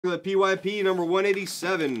The PYP number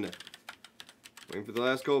 187. Waiting for the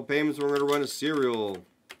last couple payments. We're going to run a serial.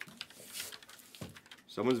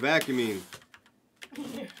 Someone's vacuuming. I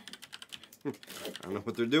don't know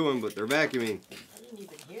what they're doing, but they're vacuuming. I didn't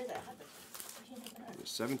even hear that.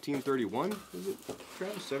 1731, is it,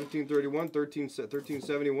 Travis? 1731,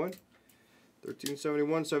 1371.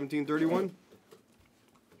 1371, 1731.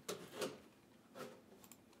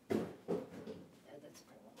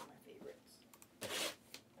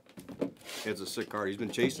 It's a sick card. He's been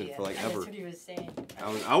chasing it for like ever. That's what he was saying.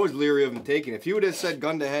 I was leery of him taking it. If he would have said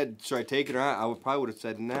gun to head, should I take it or not, I probably would have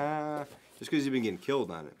said nah, just because he's been getting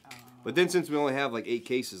killed on it. But then since we only have like 8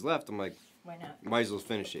 cases left, I'm like, why not? Might as well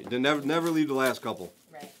finish it. Never leave the last couple.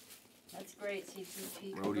 Right. That's great.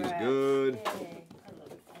 CTP. Roadie's good. Yay. I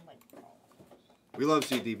love it. Oh my God. We love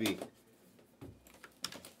CTP.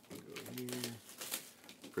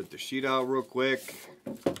 Print the sheet out real quick.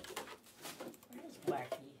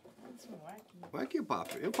 Wacky. That's wacky. Wacky will pop.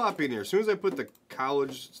 It'll pop in here. As soon as I put the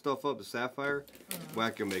college stuff up, the Sapphire,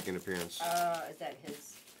 Wacky will make an appearance. Is that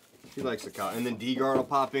his? He likes the college. And then D-Guard will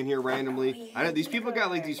pop in here randomly. I know these people got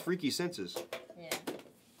like these freaky senses. Yeah.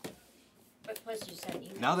 But plus you sent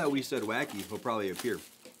emails. Now that we said Wacky, he'll probably appear.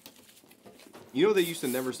 You know they used to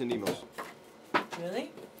never send emails.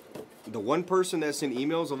 Really? The one person that sent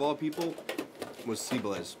emails of all people was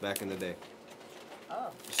Cibles back in the day.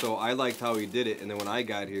 Oh. So I liked how he did it, and then when I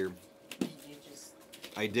got here, You just...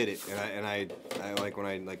 I did it, and I like when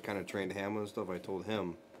I like kind of trained Hamlin and stuff. I told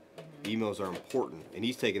him emails are important, and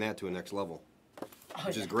he's taking that to a next level,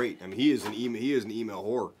 which is great. I mean, he is an email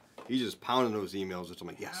whore. He's just pounding those emails, which I'm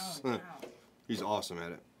like, yes, he's awesome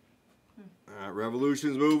at it. All right,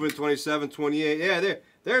 Revolution's moving 27, 28. Yeah,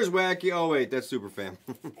 there's Wacky. Oh wait, that's Super Fam.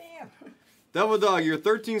 Damn. Double Dog, you're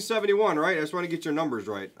 1371, right? I just want to get your numbers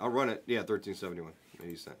right. I'll run it. Yeah, 1371.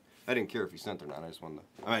 He sent. I didn't care if he sent or not. I just wanted to.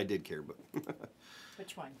 I mean, I did care, but.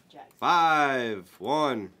 Which one, Jack? 5,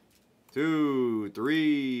 1, 2,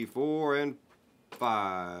 3, 4, and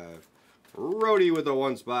 5. Roadie with the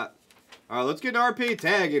 1 spot. All right, let's get an RPA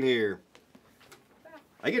tag in here.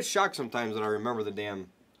 I get shocked sometimes that I remember the damn.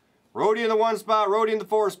 Roadie in the 1 spot, Roadie in the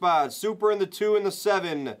 4 spot, Super in the 2 and the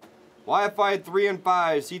 7. Wi-Fi 3 and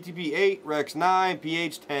 5, CTP 8, Rex 9,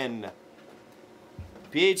 PH 10.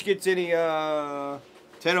 PH gets any 10 of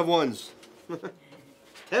 1s.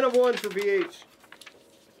 10 of 1s for PH.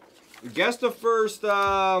 Guess the first,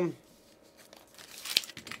 guess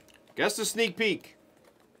the sneak peek.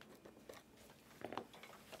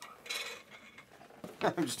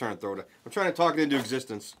 I'm just trying to throw it. I'm trying to talk it into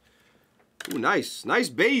existence. Ooh, nice. Nice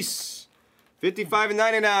base. 55 and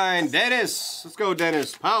 99. Dennis. Let's go,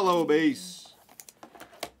 Dennis. Paulo base.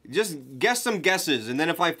 Just guess some guesses, and then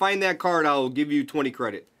if I find that card, I'll give you 20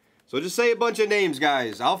 credit. So just say a bunch of names,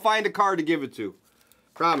 guys. I'll find a card to give it to.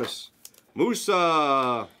 Promise.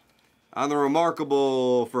 Musa on the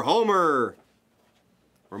Remarkable for Homer.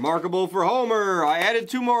 Remarkable for Homer. I added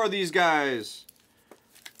 2 more of these guys.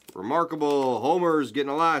 Remarkable. Homer's getting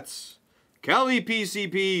a lot. Kelly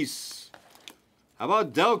PC piece. How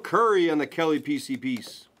about Del Curry on the Kelly PC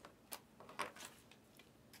piece?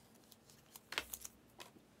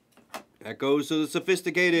 That goes to the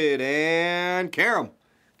Sophisticated and Karam.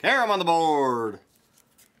 Karam on the board.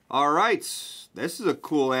 All right. This is a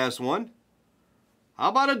cool-ass one. How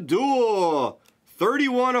about a duel?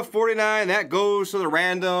 31 of 49. That goes to the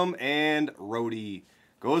random and Roadie.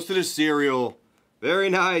 Goes to the serial. Very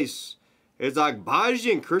nice. It's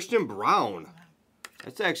Agbaji and Christian Brown.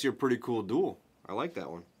 That's actually a pretty cool duel. I like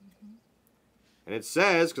that one. And it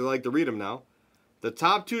says, because I like to read them now, the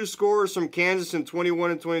top 2 scorers from Kansas in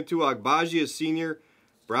 21 and 22, Agbaji, a senior,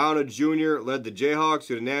 Brown, a junior, led the Jayhawks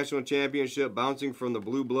to the national championship, bouncing from the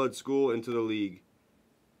Blue Blood school into the league.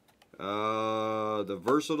 The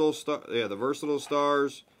versatile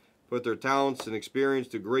stars put their talents and experience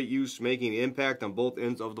to great use, making an impact on both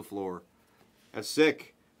ends of the floor. That's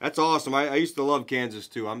sick. That's awesome. I used to love Kansas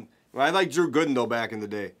too. I liked Drew Gooden though back in the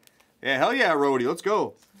day. Yeah, hell yeah, Roadie. Let's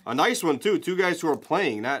go. A nice one too. 2 guys who are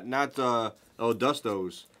playing, not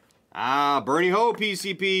Dustos. Bernie Ho,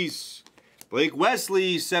 PC piece. Blake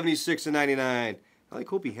Wesley, 76 and 99. I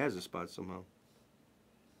hope he has a spot somehow.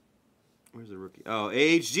 Where's the rookie? Oh,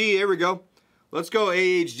 AHG. Here we go. Let's go,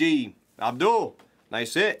 AHG. Abdul.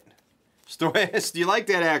 Nice hit. Stories. Do you like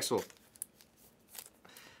that, Axel?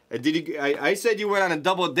 I said you went on a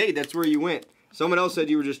double date. That's where you went. Someone else said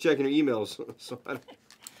you were just checking your emails. So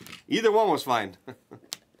either one was fine.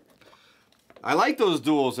 I like those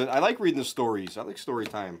duels. I like reading the stories. I like story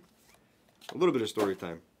time. A little bit of story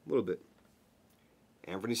time. A little bit.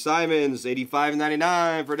 Anthony Simons,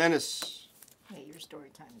 85.99 for Dennis. Yeah, your story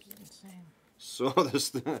time is insane. So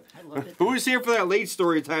this, I love it. who was here for that late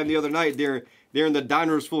story time the other night during the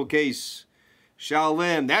Donruss full case?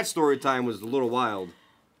 Shaolin. That story time was a little wild.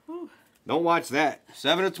 Whew. Don't watch that.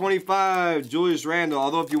 7 of 25. Julius Randle.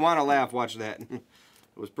 Although if you want to laugh, watch that. It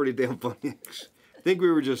was pretty damn funny. I think we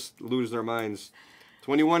were just losing our minds.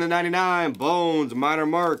 21 of 99. Bones. Minor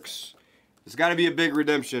marks. It's got to be a big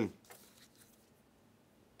redemption.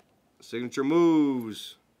 Signature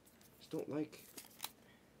moves. Just don't like.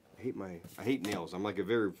 I hate nails. I'm like a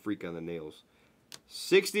very freak on the nails.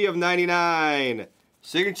 60 of 99.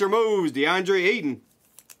 Signature moves. DeAndre Ayton.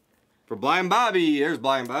 For Blind Bobby. There's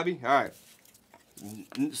Blind Bobby. All right.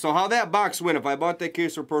 So how that box went, if I bought that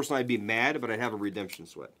case for personal, I'd be mad, but I'd have a redemption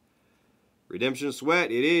sweat. Redemption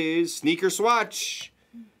sweat. It is Sneaker Swatch.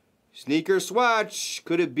 Sneaker Swatch.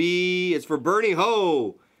 Could it be? It's for Bernie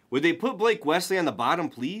Ho. Would they put Blake Wesley on the bottom,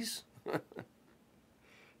 please?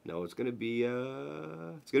 No, it's gonna be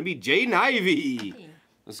Jaden Ivey.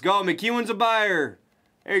 Let's go. McEwen's a buyer.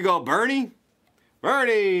 There you go, Bernie.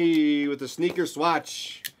 Bernie with the Sneaker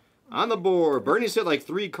Swatch on the board. Bernie's hit like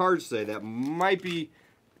 3 cards today. That might be.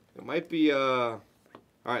 It might be. All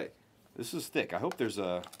right. This is thick. I hope there's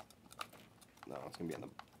a. No, it's gonna be on the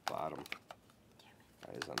bottom.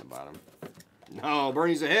 That is on the bottom. No,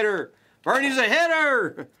 Bernie's a hitter. Bernie's a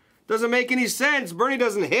hitter. Doesn't make any sense. Bernie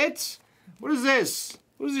doesn't hit. What is this?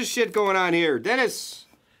 What is this shit going on here? Dennis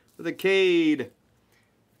with a Cade.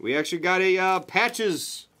 We actually got a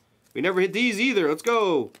patches. We never hit these either. Let's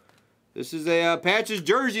go. This is a patches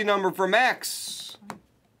jersey number for Max.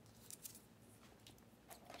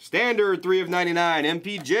 Standard 3 of 99.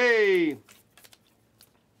 MPJ.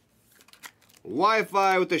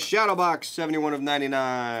 Wi-Fi with the shadow box. 71 of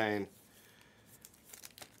 99.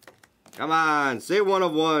 Come on. Say 1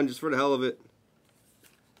 of 1 just for the hell of it.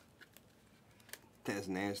 That's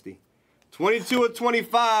nasty. 22 of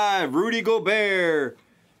 25. Rudy Gobert.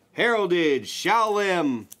 Heralded.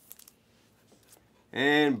 Shaolin.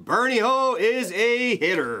 And Bernie Ho is a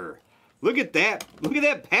hitter. Look at that. Look at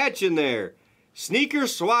that patch in there. Sneaker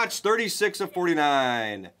Swatch 36 of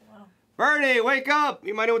 49. Wow. Bernie, wake up.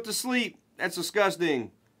 You might have went to sleep. That's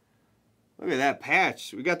disgusting. Look at that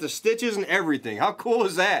patch. We got the stitches and everything. How cool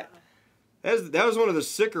is that? That was one of the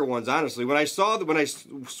sicker ones, honestly. When I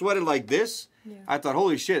sweated like this, yeah. I thought,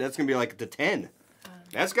 holy shit, that's going to be like the 10.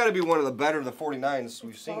 That's got to be one of the better of the 49s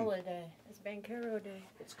we've seen. Day. It's Bancaro Day.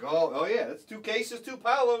 Let's go. Oh, yeah. That's 2 cases, 2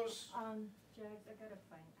 Palos. Jags, I got to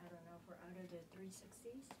find, I don't know if we're out of the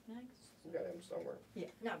 360s next. We got him somewhere. Yeah.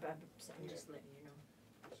 No, but I'm just letting you know.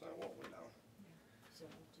 So I won't win now. Yeah. So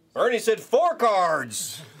Bernie said 4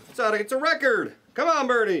 cards. It's a record. Come on,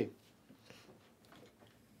 Bernie.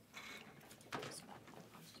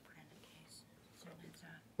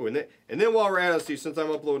 Oh, and then while we're at it, see, since I'm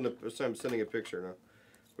uploading, I'm sending a picture now.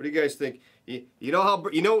 What do you guys think? You know how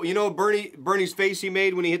Bernie's face he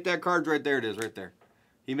made when he hit that card? Right there it is, right there.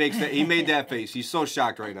 He made that face. He's so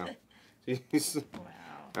shocked right now. Wow.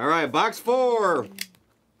 All right, box 4.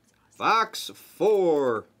 Box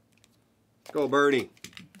 4. Go, Bernie.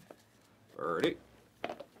 Bernie.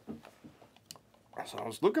 So I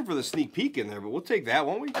was looking for the sneak peek in there, but we'll take that,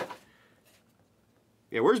 won't we?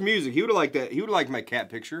 Yeah, where's Music? He would have liked that. He would have liked my cat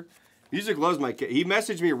picture. Music loves my cat. He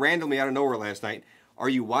messaged me randomly out of nowhere last night. Are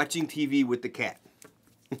you watching TV with the cat?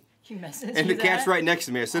 He messaged and the cat's right next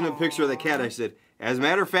to me. I sent him a picture of the cat. I said, as a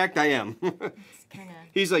matter of fact, I am.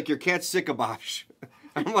 He's like, your cat's sick of Bosch.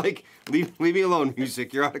 I'm like, leave me alone,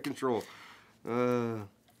 Music. You're out of control. All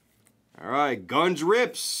right, Guns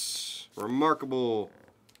Rips. Remarkable.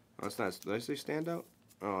 Oh, that's not. Did I say standout?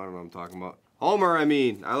 Oh, I don't know what I'm talking about. Homer, I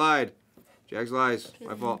mean. I lied. Jags lies.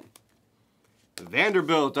 My fault.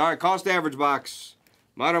 Vanderbilt. All right, cost average box.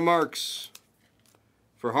 Minor marks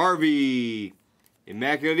for Harvey.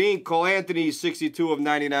 Immaculate Ink. Cole Anthony, 62 of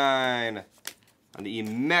 99. On the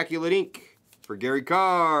Immaculate Ink for Gary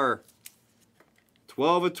Carr.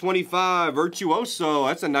 12 of 25. Virtuoso.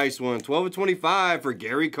 That's a nice one. 12 of 25 for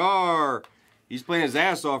Gary Carr. He's playing his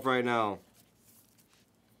ass off right now.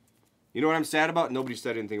 You know what I'm sad about? Nobody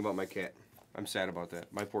said anything about my cat. I'm sad about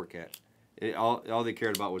that. My poor cat. All they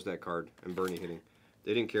cared about was that card and Bernie hitting.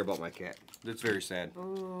 They didn't care about my cat. That's very sad.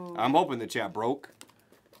 Ooh. I'm hoping the chat broke.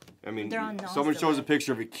 I mean, someone shows a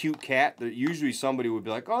picture of a cute cat. Usually somebody would be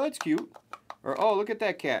like, oh, that's cute. Or, oh, look at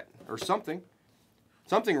that cat. Or something.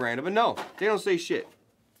 Something random. But no, they don't say shit.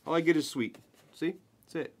 All I get is sweet. See?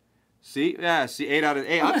 That's it. See? Yeah, see, 8 out of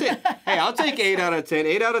 8. I'll take 8 out of 10.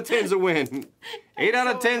 8 out of 10's a win. 8 out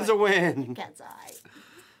of 10's a win. Cat's eye.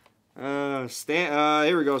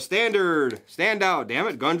 Here we go. Standard. Standout. Damn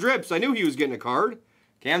it. Gun Drips. I knew he was getting a card.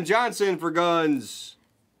 Cam Johnson for Guns.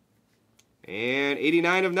 And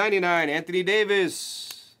 89 of 99, Anthony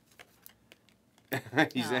Davis.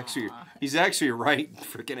 he's actually right.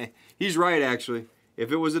 He's right actually.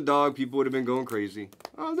 If it was a dog, people would have been going crazy.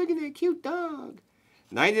 Oh, look at that cute dog.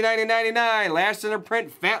 99 of 99, last in a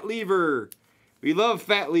print, Fat Lever. We love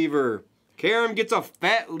Fat Lever. Karam gets a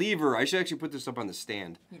Fat Lever. I should actually put this up on the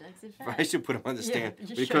stand. He likes it fat. I should put him on the stand. Yeah,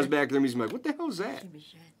 when he comes back there, he's like, what the hell is that?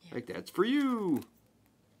 Yeah. Like, that's for you.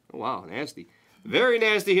 Oh, wow, nasty. Very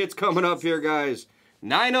nasty hits coming up here, guys.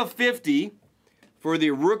 9 of 50 for the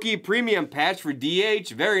rookie premium patch for DH.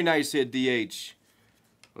 Very nice hit, DH.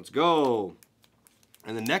 Let's go.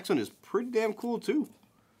 And the next one is pretty damn cool, too.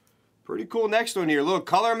 Pretty cool next one here. A little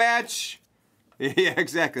color match. Yeah,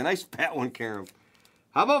 exactly. Nice fat one, Karam.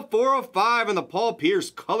 How about 4 of 5 in the Paul Pierce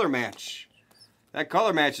color match? That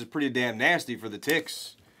color match is pretty damn nasty for the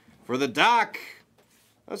Ticks. For the Doc.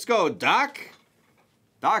 Let's go, Doc.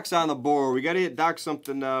 Doc's on the board. We got to hit Doc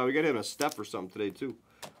something. We got to hit a step or something today, too.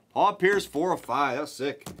 Paul Pierce, 4 of 5. That's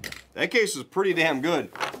sick. That case is pretty damn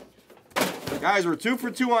good. Guys, we're 2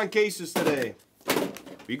 for 2 on cases today.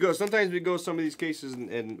 Sometimes we go some of these cases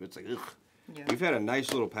and it's like, ugh. Yeah. We've had a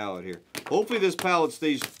nice little palette here. Hopefully this palette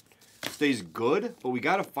stays good, but we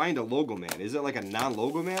got to find a Logo Man. Is it like a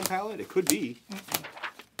non-Logo Man palette? It could be.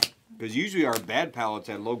 Because usually our bad palettes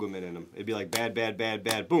had Logo Man in them. It'd be like bad, bad, bad,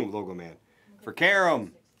 bad, boom, Logo Man. For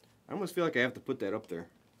Karam. I almost feel like I have to put that up there.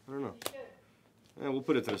 I don't know. Yeah, we'll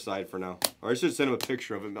put it to the side for now. Or I should send him a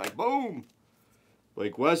picture of it and be like, boom!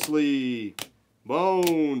 Blake Wesley,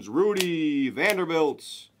 Bones, Rudy,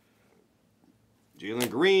 Vanderbilt, Jalen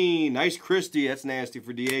Green, nice Christie. That's nasty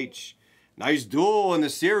for DH. Nice duel in the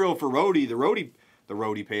serial for Rhodey. The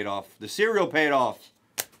Rhodey paid off. The serial paid off.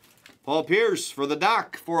 Paul Pierce for the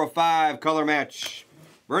Doc, 4 of 5 color match.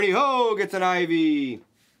 Bernie Ho gets an Ivy.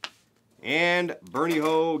 And Bernie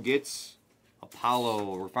Ho gets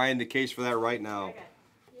Apollo. We're finding the case for that right now.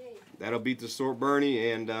 That'll beat the sort,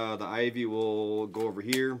 Bernie, and the Ivy will go over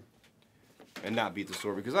here and not beat the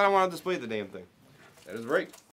sort because I don't want to display the damn thing. That is right.